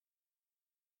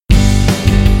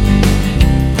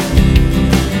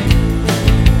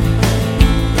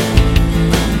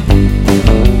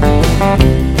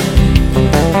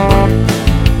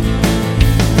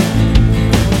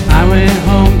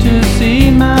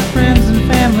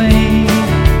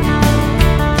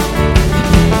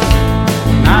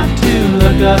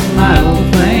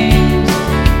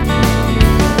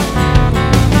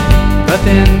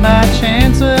by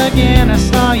chance again I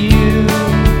saw you,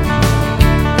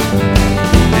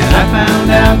 and I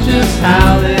found out just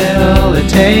how little it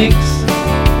takes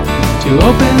to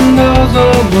open those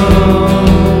old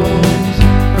wounds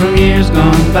from years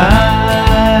gone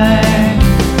by.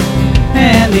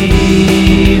 And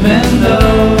even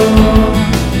though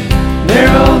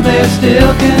they're old, they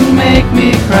still can make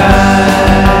me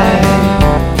cry.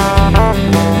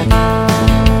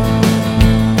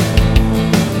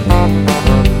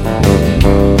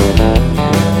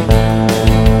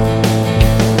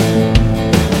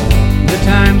 The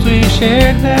times we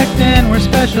shared back then were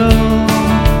special.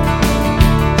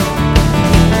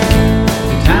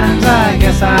 The times I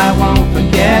guess I won't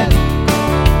forget.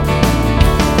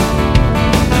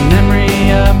 The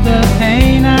memory of the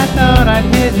pain I thought I'd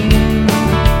hidden.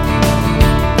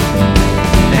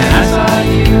 Then I saw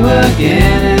you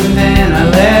again, and then I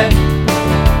let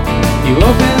you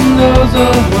open those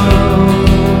old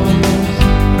wounds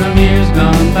from years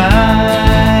gone by.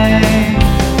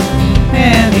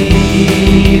 And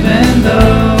even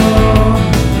though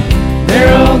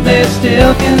they're old, they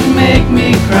still can make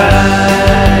me cry.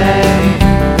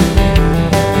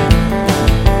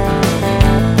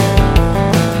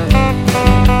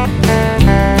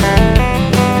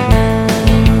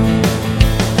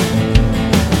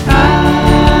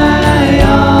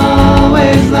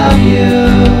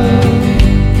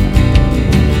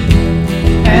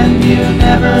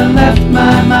 Never left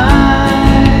my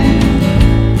mind.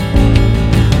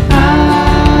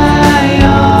 I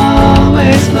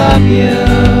always love you.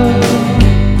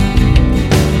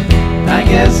 I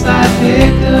guess I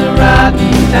picked a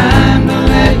rotten time to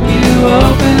let you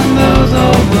open those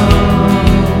old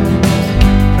wounds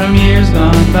from years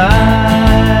gone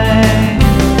by.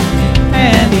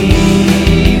 And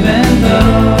even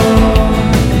though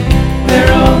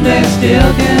they're old, they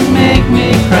still can make me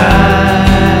cry.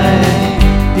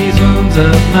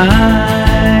 Of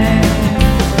mine.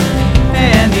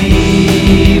 And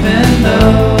even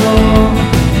though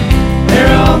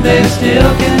they're old, they still